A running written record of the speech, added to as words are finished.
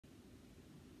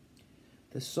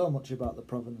there's so much about the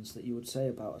provenance that you would say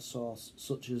about a source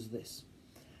such as this.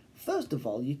 First of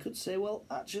all, you could say, well,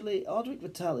 actually, Orderic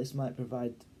vitalis might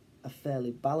provide a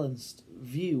fairly balanced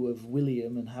view of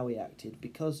William and how he acted,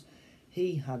 because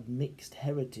he had mixed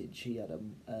heritage. He had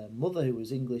a mother who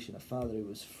was English and a father who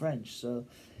was French, so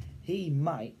he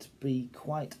might be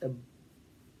quite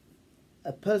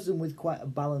a person with quite a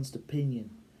balanced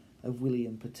opinion of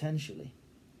William, potentially.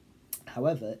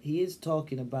 However, he is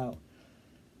talking about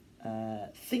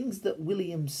things that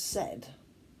William said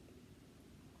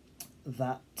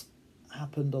that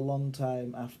happened a long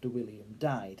time after William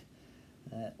died.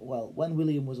 Well, when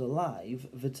William was alive,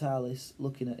 Vitalis,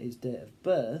 looking at his date of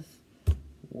birth,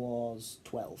 was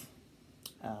 12.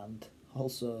 And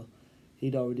also,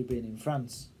 he'd already been in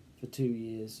France for 2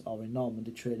 years, or in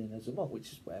Normandy training as a monk,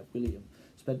 which is where William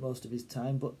spent most of his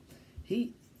time. But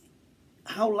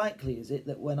how likely is it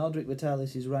that when Orderic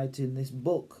vitalis is writing this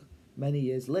book many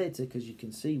years later, because you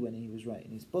can see when he was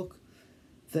writing his book,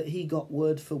 that he got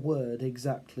word for word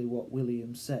exactly what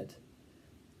William said?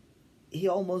 He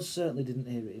almost certainly didn't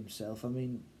hear it himself. I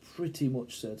mean, pretty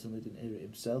much certainly didn't hear it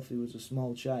himself. He was a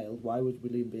small child. Why would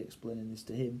William be explaining this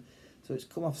to him? So it's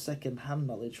come off second-hand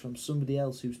knowledge from somebody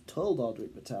else who's told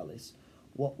Orderic vitalis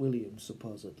what William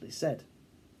supposedly said.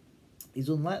 He's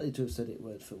unlikely to have said it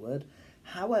word for word.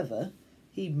 However,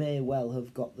 he may well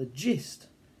have got the gist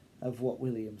of what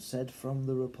William said from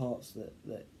the reports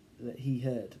that he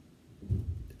heard.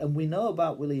 And we know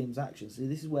about William's actions. See,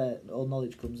 this is where all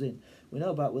knowledge comes in. We know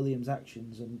about William's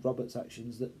actions and Robert's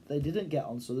actions that they didn't get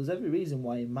on, so there's every reason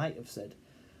why he might have said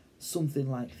something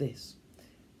like this.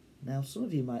 Now, some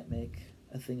of you might make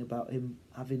a thing about him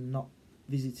having not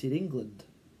visited England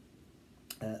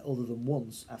other than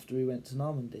once after he went to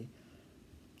Normandy.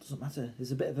 Doesn't matter.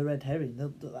 It's a bit of a red herring.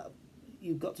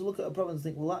 You've got to look at a provenance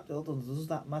and think, well, does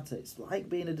that matter? It's like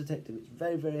being a detective. It's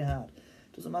very, very hard.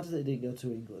 It doesn't matter that he didn't go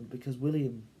to England, because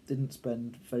William didn't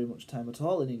spend very much time at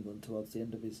all in England towards the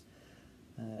end of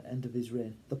his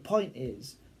reign. The point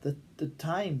is that the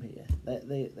time here,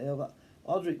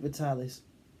 Orderic vitalis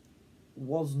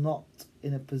was not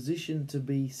in a position to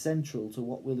be central to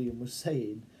what William was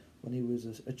saying when he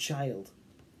was a child.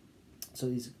 So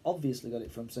he's obviously got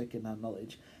it from second-hand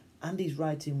knowledge, and he's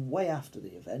writing way after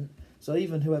the event. So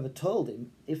even whoever told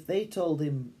him, if they told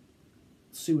him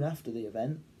soon after the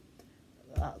event,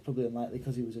 that's probably unlikely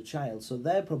because he was a child. So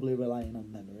they're probably relying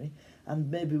on memory,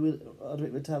 and maybe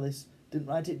Orderic vitalis didn't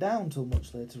write it down till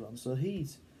much later on, so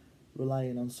he's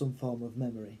relying on some form of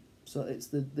memory. So it's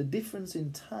the difference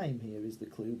in time here is the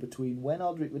clue between when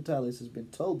Orderic vitalis has been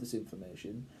told this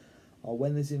information, or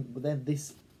when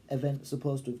this event's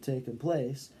supposed to have taken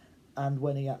place, and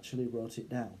when he actually wrote it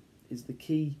down, is the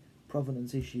key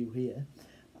provenance issue here.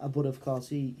 But of course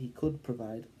he could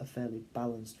provide a fairly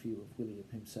balanced view of William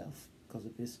himself because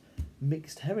of his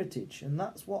mixed heritage, and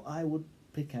that's what I would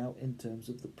pick out in terms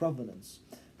of the provenance.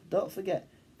 But don't forget,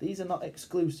 these are not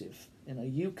exclusive.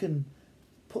 You can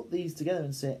put these together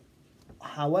and say,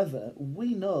 however,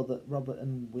 we know that Robert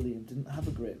and William didn't have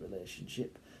a great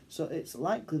relationship, so it's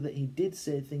likely that he did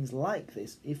say things like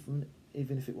this, even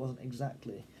if it wasn't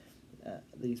exactly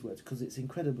these words, because it's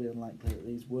incredibly unlikely that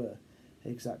these were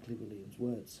exactly William's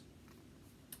words.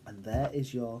 And there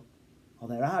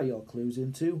are your clues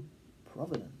into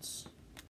provenance.